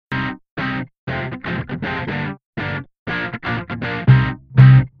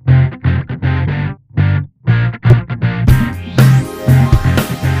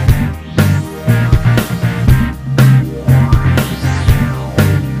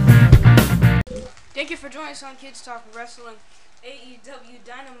Thank you for joining us on Kids Talk Wrestling AEW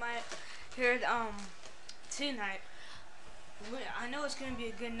Dynamite here tonight. I know it's going to be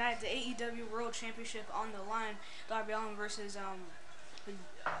a good night. The AEW World Championship on the line. Darby Allin versus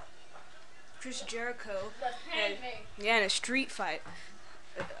Chris Jericho. And a street fight.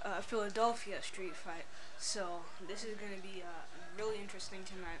 A Philadelphia street fight. So this is going to be really interesting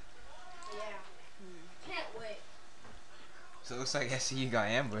tonight. Yeah. Can't wait. So it looks like SCU got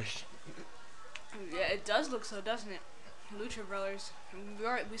ambushed. Yeah, it does look so, doesn't it? Lucha Brothers.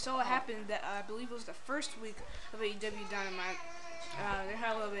 We saw what happened. That I believe it was the first week of AEW Dynamite. They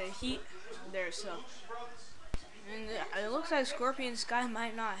had a little bit of heat there, so. And it looks like Scorpion Sky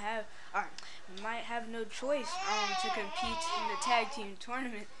might have no choice to compete in the tag team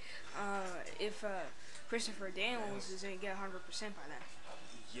tournament if Christopher Daniels doesn't get 100% by then.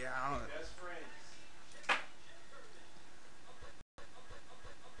 Yeah.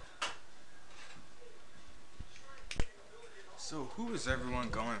 So who is everyone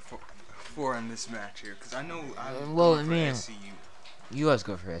going for in this match here? Because I know I'm going for SCU. You always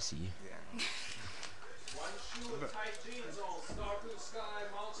go for SCU. Yeah.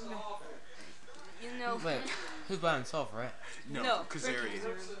 You know. Wait, who's by himself, right? No, Kazarian.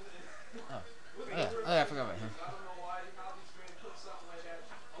 Oh yeah, I forgot about him.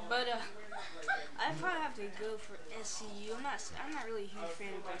 But I probably have to go for SCU. I'm not really a huge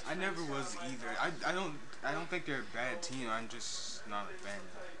fan of Best Friends. I never was either. I don't think they're a bad team. I'm just not a fan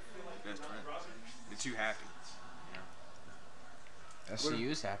of Best Friends. They're too happy. SCU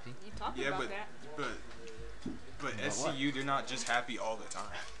is happy. You talked about that. But SCU, they're not just happy all the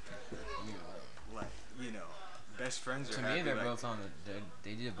time. Like, Best Friends are to happy. To me, they're like, both on the.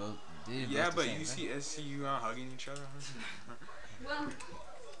 They did both. Yeah, but you see SCU hugging each other. Well.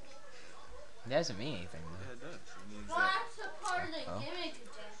 That doesn't mean anything, though. Yeah, it does. It means Well, that's a part of the gimmick,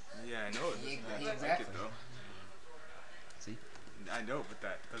 Jeff. Yeah, I know it. Yeah, exactly. I like it, though. See? I know, but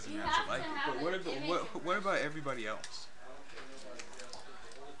that doesn't mean I like it. But what about everybody else?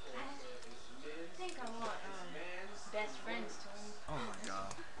 I think I want Best Friends to win. Oh my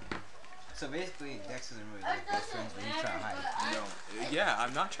god. So basically, Dex doesn't really like Best Friends, but he's trying to hide it. No. Yeah,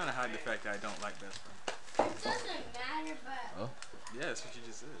 I'm not trying to hide the fact that I don't like Best Friends. It doesn't matter, but. Oh? Yeah, that's what you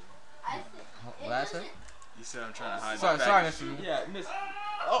just said. What did I say? You said I'm trying to hide Sorry, the sorry, fact. Mr. Yeah, Miss.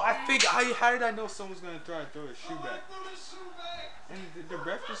 Oh, how did I know someone was gonna try to throw his shoe back? And did the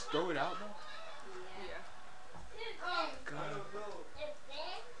ref just throw it out though? God.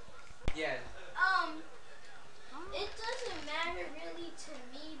 Yeah. It doesn't matter really to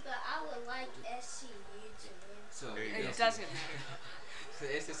me, but I would like SCU to win. So It doesn't matter. So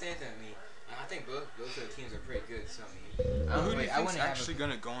it's the same thing to me. I think both of the teams are pretty good. So Who do you think's actually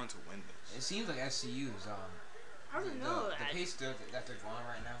gonna go on to win this? It seems like SCU is I don't know. the pace that they're going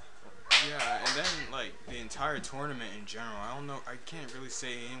right now. Yeah, and then like the entire tournament in general. I don't know. I can't really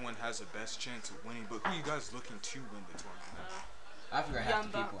say anyone has the best chance of winning. But who are you guys looking to win the tournament? I forgot Young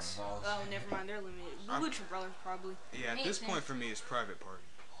half the people Bucks. involved. Oh, never mind. They're limited. Lucha Brothers probably. Yeah, at this point for me, it's Private Party.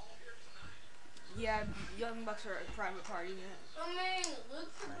 Yeah, Young Bucks are a private party. Yeah. I mean,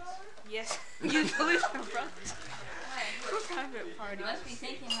 Lucha Brothers? Yes, you Lucha Brothers. Private party. You must be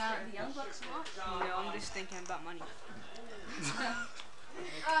thinking about the Young Bucks watch. No, I'm just thinking about money.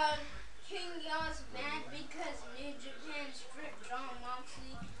 King Yaw's mad because New Japan stripped Jon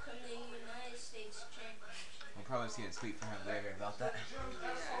Moxley from the United States Championship. We'll probably see a tweet from him later about that.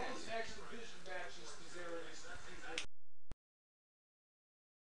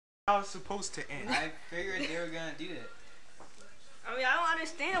 How it's supposed to end. I figured they were gonna do that. I mean, I don't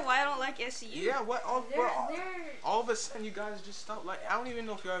understand why I don't like SCU. Yeah, what? All of a sudden, you guys just stopped. Like, I don't even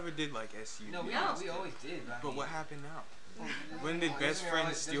know if you ever did like SCU. No, we always did. But what happened now? When did Best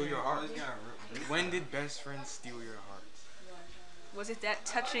Friends steal your heart? When did Best Friends steal your heart? Was it that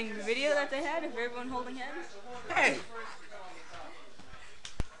touching video that they had of everyone holding hands? Hey!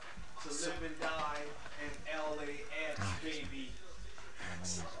 To live and die in LAX, baby.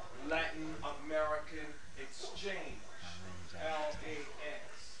 Latin American Exchange. LAX.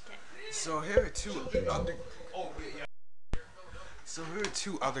 So here are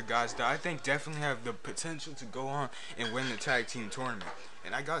two other guys that I think definitely have the potential to go on and win the tag team tournament.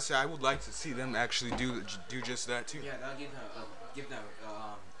 And I gotta say, I would like to see them actually do just that too. Yeah, that'll give them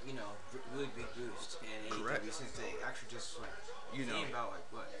really big boost. And Correct. Since they actually just came about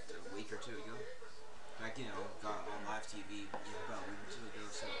a week or two ago, got on live TV about a week or two ago.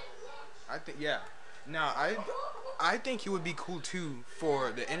 So I think Now I think it would be cool too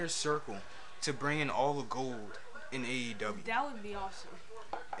for the Inner Circle to bring in all the gold in AEW. That would be awesome.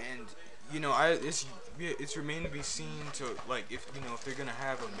 And you know, it's remained to be seen to like if you know if they're gonna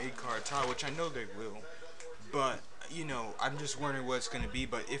have a mid card title, which I know they will. But you know, I'm just wondering what it's gonna be.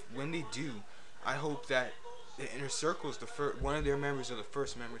 But if when they do, I hope that the Inner Circle is the first one of their members are the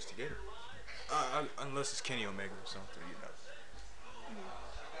first members to get it. Unless it's Kenny Omega or something, you know.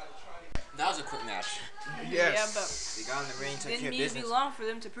 That was a quick match. Yeah, Yes. They got in the ring, but took didn't care of need to business. be long for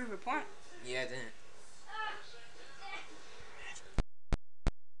them to prove a point. Yeah, it didn't.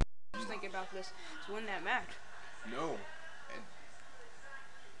 Just think about this to win that match. No.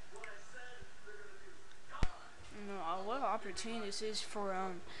 You know, what an opportunity this is for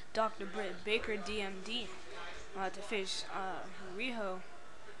Dr. Britt Baker, DMD, to face Riho.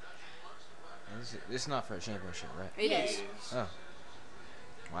 This is not for a championship, right? It is. Oh.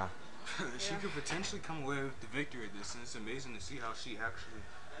 Wow. She could potentially come away with the victory at this, and it's amazing to see how she actually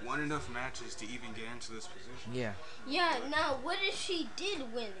won enough matches to even get into this position. Yeah. Yeah, now what if she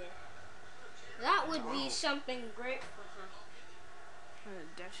did win it? That would be something great for her.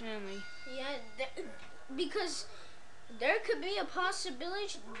 Definitely. Yeah, because there could be a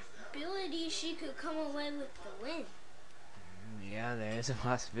possibility she could come away with the win. Yeah, there is a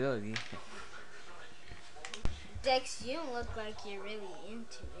possibility. Dex, you don't look like you're really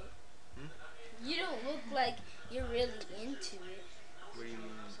into it. You don't look like you're really into it. What do you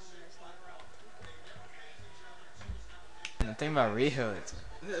mean? The thing about Riho,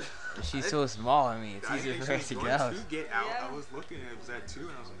 she's so small. I mean, it's I easier think for her she's to going get out. to get out. Yeah. I was looking at it was at 2, and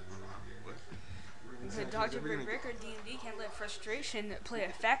I was like, what? So Dr. Britt Baker, DMD can't let frustration play a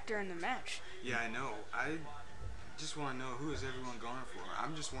factor in the match. Yeah, I know. I just want to know who is everyone going for.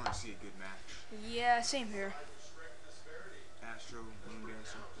 I'm just want to see a good match. Yeah, same here. Astro, Moon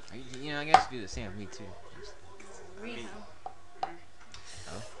Dancer. You know, I guess do the same with me too. I mean,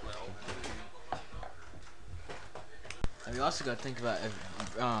 And we also got to think about if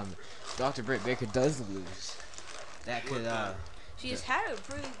Dr. Britt Baker does lose, that could She's had a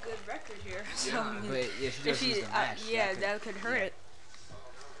pretty good record here. So, Yeah, I mean, but if she does lose the match, yeah, that could hurt yeah. it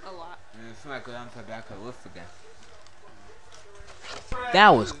a lot. And if I go down for back of Wolf again. That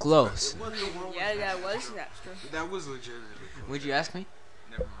was close. It wasn't one Yeah, that was true. That was legitimate. Would you ask me?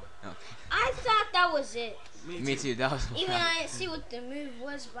 Never mind. Okay. I thought that was it. Me too. That was. Even I didn't see what the move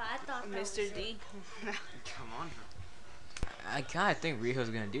was, but I thought that was Mr. it. D. Come on. I kind of think Riho's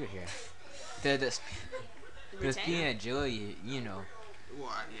gonna do it here. The speed and agility, you know. Well,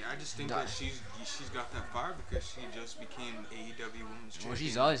 I just think that she's got that fire because she just became AEW Women's Champion. Well,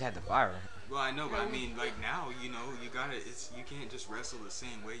 she's always had the fire. Well, I know, but I mean, like now, you know, you gotta. You can't just wrestle the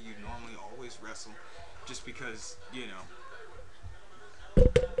same way you normally always wrestle, just because you know.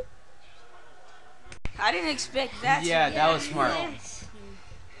 I didn't expect that. Yeah, to that was smart. Yes.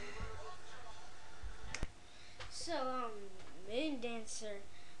 So, Moon Dancer,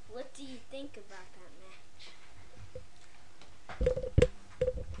 what do you think about that match?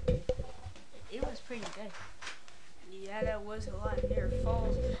 It was pretty good. Yeah, that was a lot near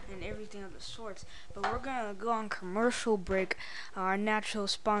falls and everything of the sorts. But we're gonna go on commercial break. Our natural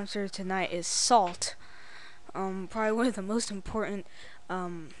sponsor tonight is Salt. Probably one of the most important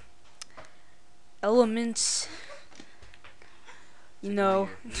elements. You know,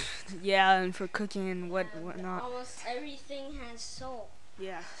 yeah, and for cooking and whatnot. Almost everything has salt.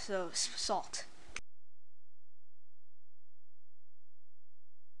 Yeah, so salt.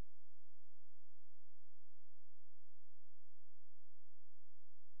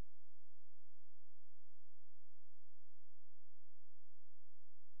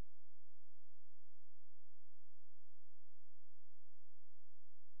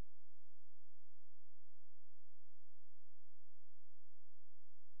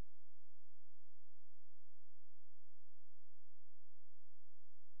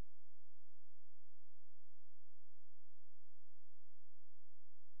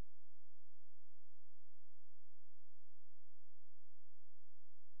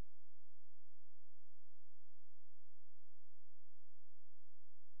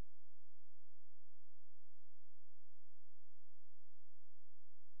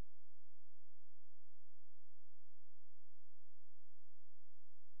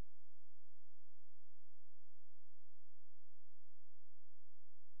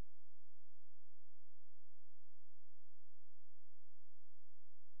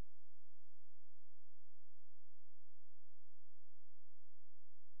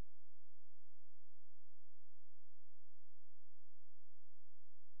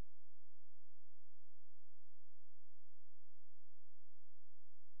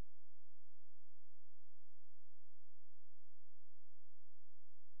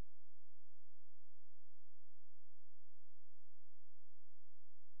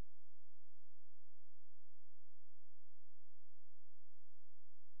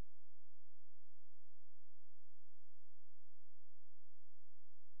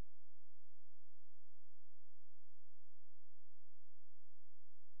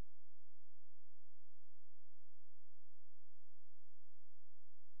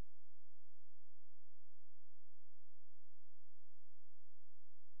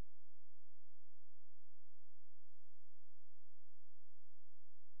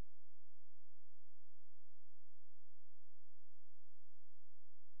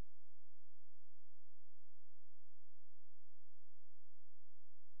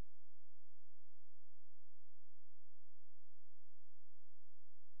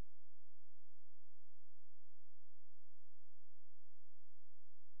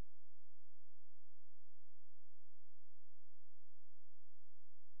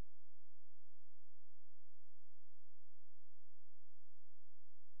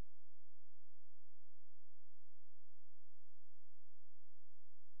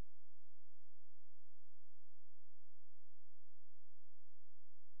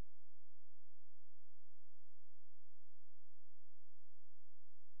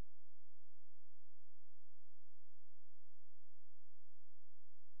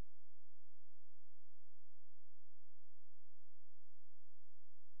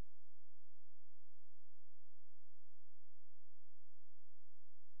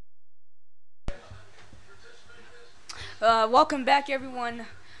 welcome back, everyone.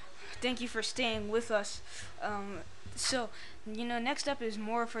 Thank you for staying with us. So, next up is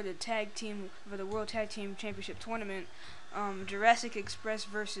more for the World Tag Team Championship Tournament. Jurassic Express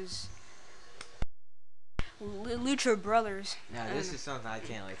versus Lucha Brothers. Now this is something I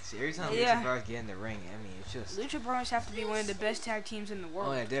can't like to see. Every time Yeah. Lucha Brothers get in the ring, I mean, it's just. Lucha Brothers have to be one of the best tag teams in the world.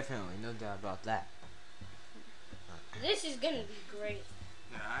 Oh yeah, definitely, no doubt about that. This is gonna be great.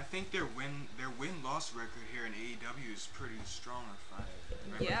 Yeah, I think their win-loss record here in AEW is pretty strong.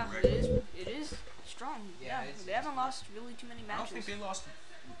 Yeah, record. it is strong. Yeah, Yeah, it's- they haven't lost really too many I don't matches. think they lost.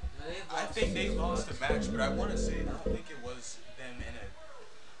 I think they lost a match, but I want to say I don't think it was them in a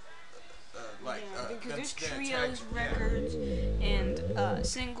because them there's tag- trios yeah. records and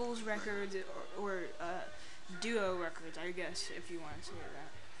singles records or duo records, I guess, if you want to say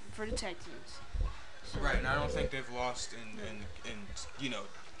that, for the tag teams. So, Right, and I don't think they've lost in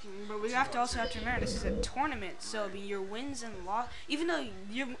but we have to remember this is a tournament, so your wins and loss, even though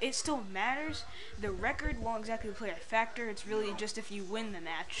it still matters, the record won't exactly play a factor. It's really just if you win the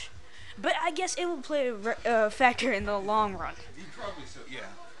match. But I guess it will play a factor in the long run. You probably so, yeah.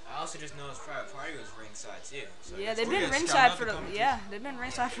 I also just noticed Private Party was ringside too. So Yeah, that's they've Oh, been yeah, ringside Scott for the Lawson they've been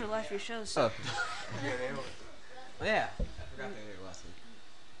ringside for the last few shows. So. Oh, Yeah, they yeah. I forgot they did it last week.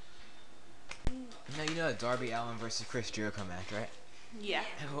 Now you know the Darby Allin versus Chris Jericho match, right? Yeah.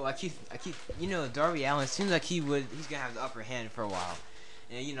 Well, I keep, Darby Allin seems like he's gonna have the upper hand for a while,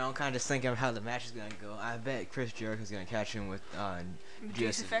 and I'm kind of just thinking of how the match is gonna go. I bet Chris Jericho's gonna catch him with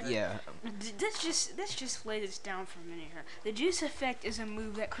Juice Effect? Yeah. Let's just lay this down for a minute here. The Juice Effect is a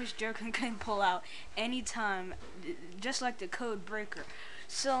move that Chris Jericho can pull out anytime, just like the Code Breaker.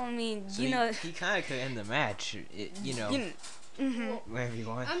 So I mean, So he kind of could end the match. Wherever you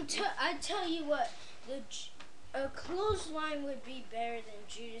want. I tell you what, a clothesline would be better than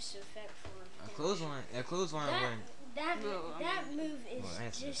Judas Effect for A him. clothesline wouldn't. That Well, I that move is Well,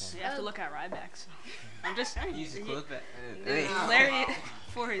 that's just. you have to look at Ryback. So. I'm just saying. Use the clothes back. Lariat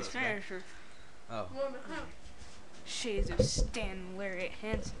for his finisher. Oh. Shades of Stan Lariat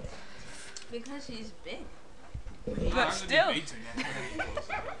Hansen. Because he's big. But still,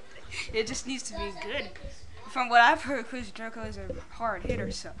 it just needs to be good. From what I've heard, Chris Jericho is a hard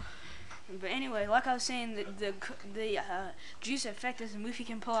hitter. So, but anyway, like I was saying, the Juice Effect is a move he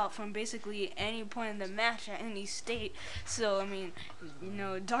can pull out from basically any point in the match at any state. So I mean,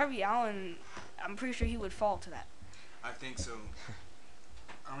 Darby Allin, I'm pretty sure he would fall to that. I think so.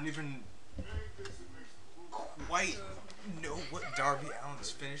 I don't even quite know what Darby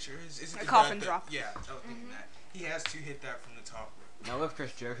Allin's finisher is. Is it A coffin the, drop. Yeah, I was thinking that. He has to hit that from the top. Now if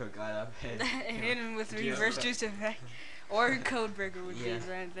Chris Jericho got up and Hit him with Juice reverse Effect. Juice Effect. Or Code Breaker would Yeah. be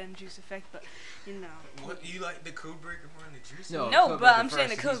rather than Juice Effect, but What, you like the Code Breaker more than the Juice? No. No, Code but Breaker I'm saying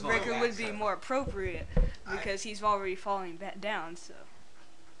the first, Code he's falling Breaker back, would be so- more appropriate because he's already falling back down. So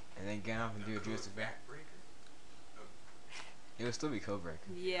and then get up and do a Juice Effect. Backbreaker? It would still be Cobra.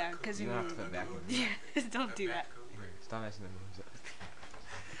 yeah, because You don't have to put it backwards. Yeah, don't do that. Stop messing the moves up.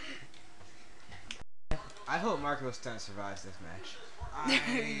 I hope Marco Stunt survives this match. I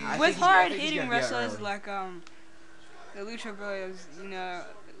With think he's hard gonna hitting be out wrestlers early. like the Lucha Brothers,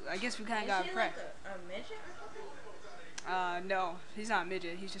 I guess we kind of got Is he prep. like a midget? No, he's not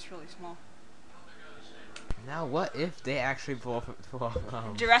midget. He's just really small. Now what if they actually pull off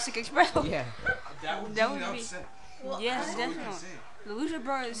Jurassic Express. yeah. That would That be would an be- upset. Yes, That's all we can definitely. say. The Lucha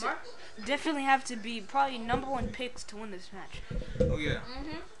Brothers definitely have to be probably #1 picks to win this match. Oh yeah.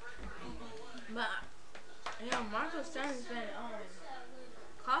 But Marco Stunt's been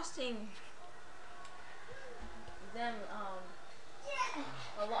costing them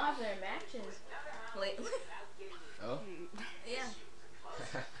a lot of their matches lately. Oh. Yeah.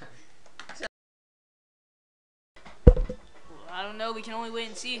 I don't know. We can only wait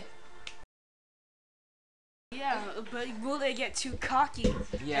and see. Yeah, but will they get too cocky?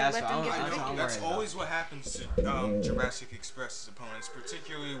 Yeah, and so let them get the victory? That's always what happens to Jurassic Express's opponents,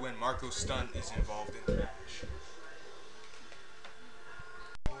 particularly when Marco Stunt is involved in the match.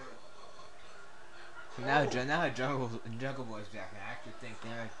 Now Jungle Boy's back, and I actually think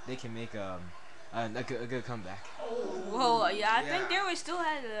they can make a good comeback. Well, yeah, I think Yeah. they always still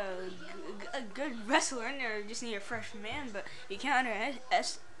had a good wrestler in there. Just need a fresh man, but you can't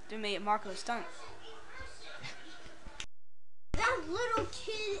underestimate Marco Stunt. That little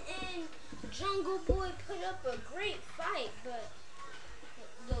kid and Jungle Boy put up a great fight, but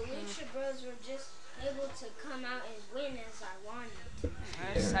the Lucha Bros were just able to come out and win as I wanted.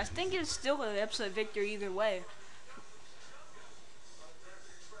 I think it's still an absolute victory either way.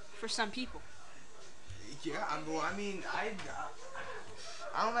 For some people. Yeah,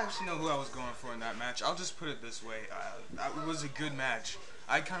 I don't actually know who I was going for in that match. I'll just put it this way. It was a good match.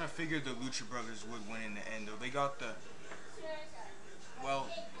 I kind of figured the Lucha Brothers would win in the end, though. They got the... Well,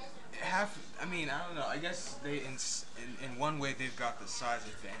 I mean, I don't know. I guess they, in one way, they've got the size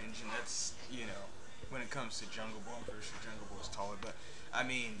advantage, and that's, you know, when it comes to Jungle Boy. I'm pretty sure Jungle Boy's taller, but, I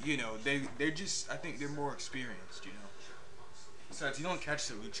mean, you know, they're just... I think they're more experienced, you know. Besides, you don't catch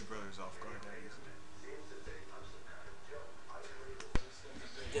the Lucha Brothers off guard that easily.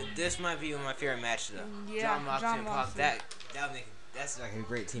 This might be my favorite match though. Yeah, John Moxley John and Pac. Moxley. That's like a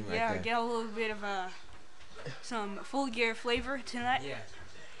great team right Yeah, there. get a little bit of some Full Gear flavor tonight. Yeah.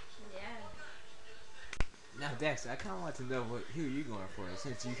 Yeah. Now Dex, I kind of want to know who you going for,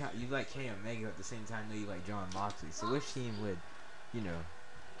 since you like Kenny Omega at the same time that you like John Moxley. So which team would, you know,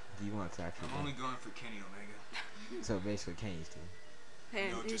 do you want to actually? I'm only going for Kenny Omega. So basically Kenny's team.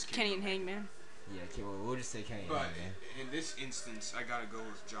 And No, it's just Kenny and Kenny. Hangman. Yeah, okay, well, we'll just say Kenny. But man. in this instance, I gotta go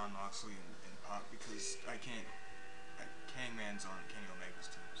with John Moxley and Pac because I can't. Hangman's on Kenny Omega's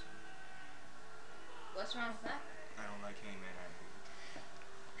team, so What's wrong with that? I don't like Hangman.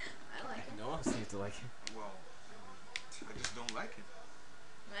 I like him. No one seems to like him. Well, I just don't like him.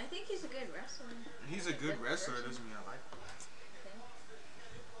 I think he's a good wrestler. He's a good wrestler. Doesn't mean I like him.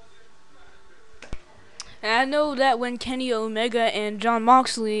 And I know that when Kenny Omega and John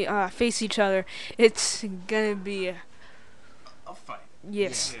Moxley face each other, it's gonna be I'll fight.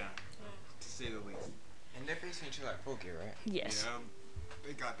 yes, Yeah. To say the least. And they're facing each other at Full Gear, right? yes, Yeah.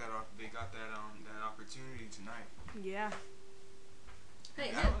 They got that. That opportunity tonight. yeah. Hey,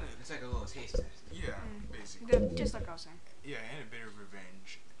 I no. don't- It's like a little taste test. Yeah, basically. Just like I was saying. Yeah, and a bit of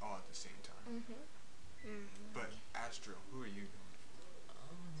revenge all at the same time. But Astro, who are you going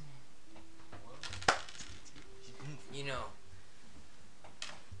You know,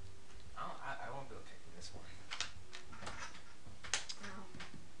 I won't be able to pick this one.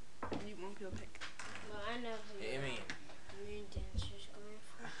 You won't be able to pick. Well, I know who I mean, Moon Dancer's going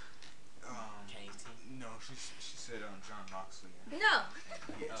for. Kenny's team. No, she said John Moxley. No.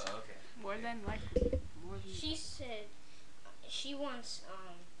 Yes. Oh, okay. More than like more than She said she wants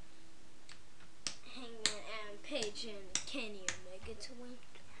Hangman Adam Page and Kenny Omega to win.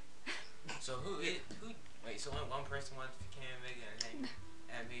 So wait, so only one person wants Kenny Omega and Hangman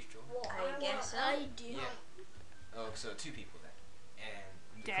and Beast Joe? Well, I guess so. I do. Yeah. Oh, so two people then.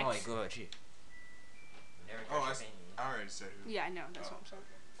 And Dex. probably go about you. Never Oh, touch your opinion. I already said who. yeah, I know. That's what I'm saying.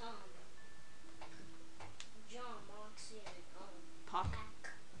 John Moxley and Pac.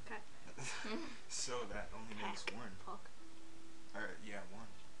 Pac. So that only makes Pac. one. Pac. Alright, yeah, one.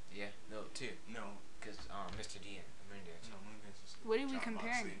 Yeah, no, two. No, Because Mr. D and Moon Dance. no, Moon Dance is What are we John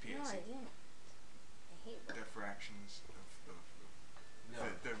comparing? Moxley and No, PSC. I didn't. I hate The fractions of No.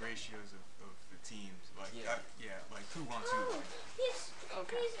 the ratios of the teams. Like, Yeah. like who wants who? Oh, he's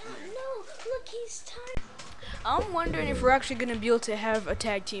Okay. no, look, he's tired. I'm wondering if we're actually gonna be able to have a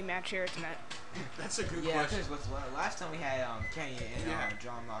tag team match here tonight. That's a good Yeah, question. because last time we had Kenny and Yeah.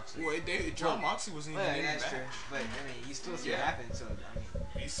 John Moxley. Well, John Moxley wasn't even Well, in the that's match. true. But I mean, you still see Yeah. what happened. So I mean,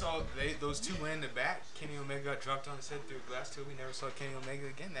 We saw those two went in the back. Kenny Omega got dropped on his head through a glass tube. We never saw Kenny Omega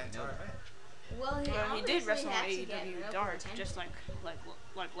again that entire No. match. Well, he, Well, he did obviously wrestle on had to get AEW medical Dark, attention. just like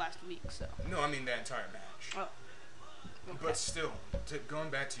last week. So. No, I mean that entire match. Oh. But still, going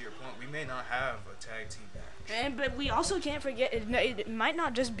back to your point, we may not have a tag team match. But we also can't forget it might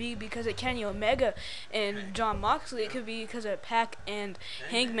not just be because of Kenny Omega and John Moxley. It could be because of Pac and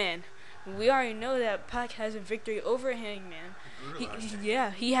Hangman. We already know that Pac has a victory over Hangman. Brutalized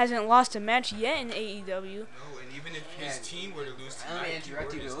him. He hasn't lost a match yet in AEW. No, and even if his And- team were to lose I don't tonight, mean he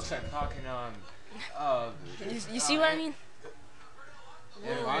interrupt or you, but it his looks team- like talking You see what I mean? Yeah,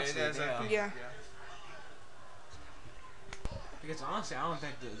 Yeah, Moxley, that's yeah. I think, Yeah. Because honestly, I don't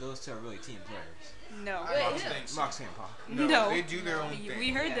think those two are really team players. No. I don't think so. Moxley and Pac. No, they do their own thing. We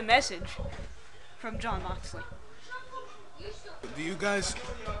heard the message from John Moxley. Do you guys?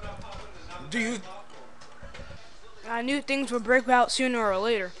 Do you? I knew things would break out sooner or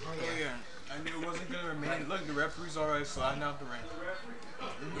later. Oh yeah. I knew it wasn't gonna remain. Look, the referee's already sliding out the ring.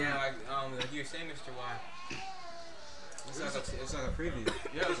 Yeah, like you were saying, Mr. Y. It's like a preview.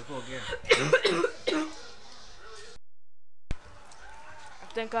 Yeah. It's a full game.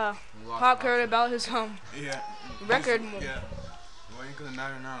 I think We lost Pac heard Moxley. about his Yeah. record. Yeah. Well, ain't gonna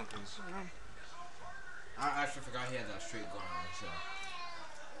matter now, cause I actually forgot he had that streak going on. So.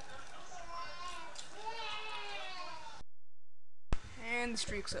 And the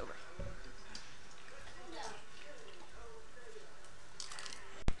streak's over.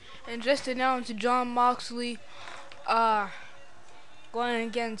 And just announced John Moxley going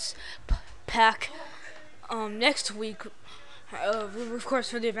against Pac next week Of course,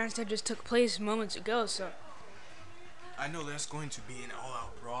 for the events that just took place moments ago. So I know that's going to be an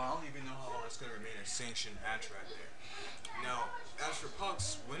all-out brawl. I don't even know how long it's going to remain a sanctioned match right there. Now, as for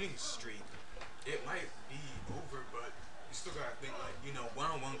Pac's winning streak, it might be over, but you still got to think, like, you know,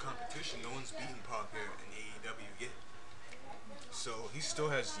 one-on-one competition, no one's beaten Pac here in AEW yet. So he still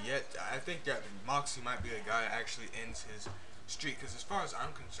has yet. I think that Moxie might be a guy that actually ends his streak, because as far as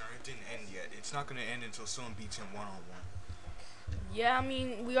I'm concerned, it didn't end yet. It's not going to end until someone beats him one-on-one. yeah, I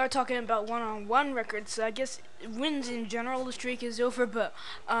mean, we are talking about one-on-one records. So I guess wins in general, the streak is over, but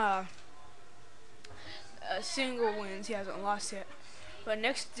single wins, he hasn't lost yet. But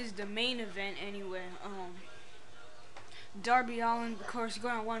next is the main event anyway. Darby Allin, of course,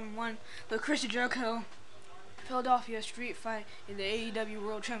 going on 1-1, but Chris Jericho, Philadelphia Street Fight in the AEW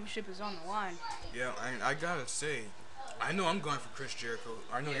World Championship is on the line. Yeah, I gotta say, I know I'm going for Chris Jericho.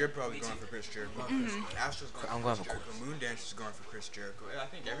 I know you're probably going for Chris Jericho. Astro's going I'm for going Chris for Jericho. Moondance is going for Chris Jericho. I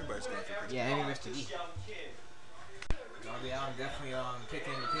think everybody's going for Chris Yeah, Jericho. maybe Mr. D. Darby Allin definitely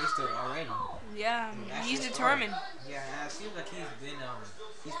picking the pace though already. Yeah, That's he's his determined. Yeah, and it seems like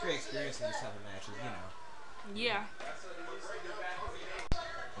he's pretty experienced in these type of matches, you know. Yeah.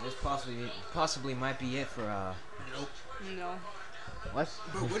 And this possibly might be it for Nope. No. what?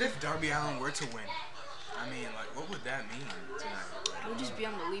 But what if Darby Allin were to win? I mean, like, what would that mean tonight? It would just be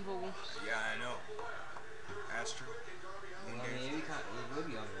unbelievable. Yeah, I know. Astro. I Moondance. mean, it would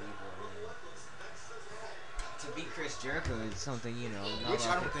be unbelievable. You know. To beat Chris Jericho is something, you know. Not Which a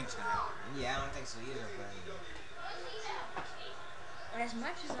lot I of don't think's gonna happen. people- Yeah, I don't think so either. But As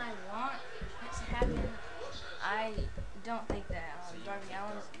much as I want it to happen, I don't think that Darby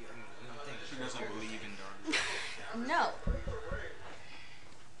Allin's. you don't think She Chris doesn't Jericho- believe in Darby. No.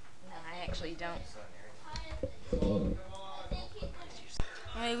 No, I actually don't.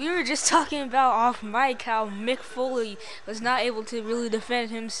 I mean, we were just talking about off mic how Mick Foley was not able to really defend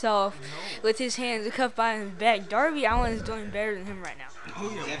himself with his hands cuffed behind his back. Darby Allin is doing better than him right now.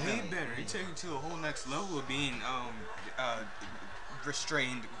 Oh yeah, way Definitely. better. He taking it to a whole next level of being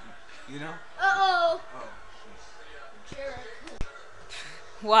restrained. You know. Uh-oh.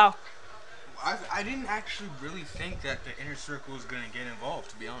 Wow. I didn't actually really think that the inner circle was gonna get involved,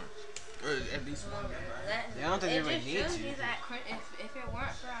 to be honest. Or at least one member. Yeah, I don't think it they really just need shows to. you that if it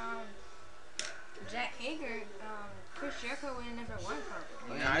weren't for Jack Hager, Chris Jericho would have never won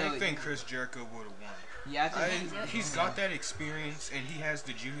probably. Yeah, I think Chris Jericho would have won. Yeah, I think He's got that experience and he has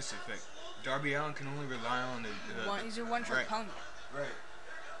the Judas effect. Darby Allin can only rely on the He's a one-trick right. pony. Right.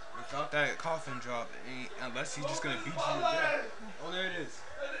 Without that coffin drop, unless he's just gonna beat you to death. Oh, there it is.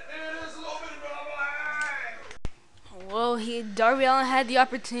 Well, Darby Allin had the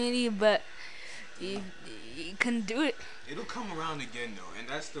opportunity, but he couldn't do it. It'll come around again though, and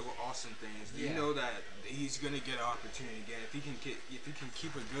that's the awesome thing is you Yeah. know that he's gonna get an opportunity again if he can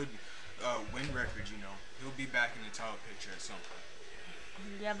keep a good win record. You know, he'll be back in the title picture at some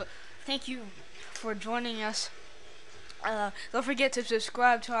point. Yeah, but thank you for joining us. Don't forget to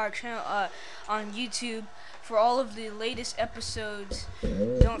subscribe to our channel on YouTube for all of the latest episodes.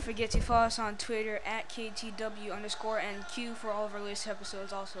 Don't forget to follow us on Twitter at KTW_NQ for all of our latest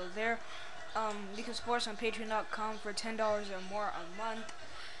episodes also there. You can support us on Patreon.com for $10 or more a month.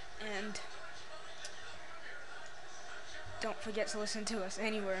 And don't forget to listen to us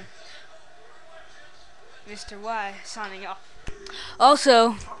anywhere. Mr. Y signing off.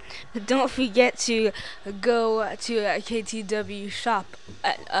 Also, don't forget to go to KTW shop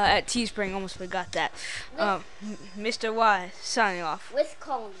at Teespring. Almost forgot that. Mr. Y signing off. With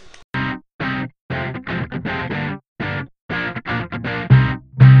Colin.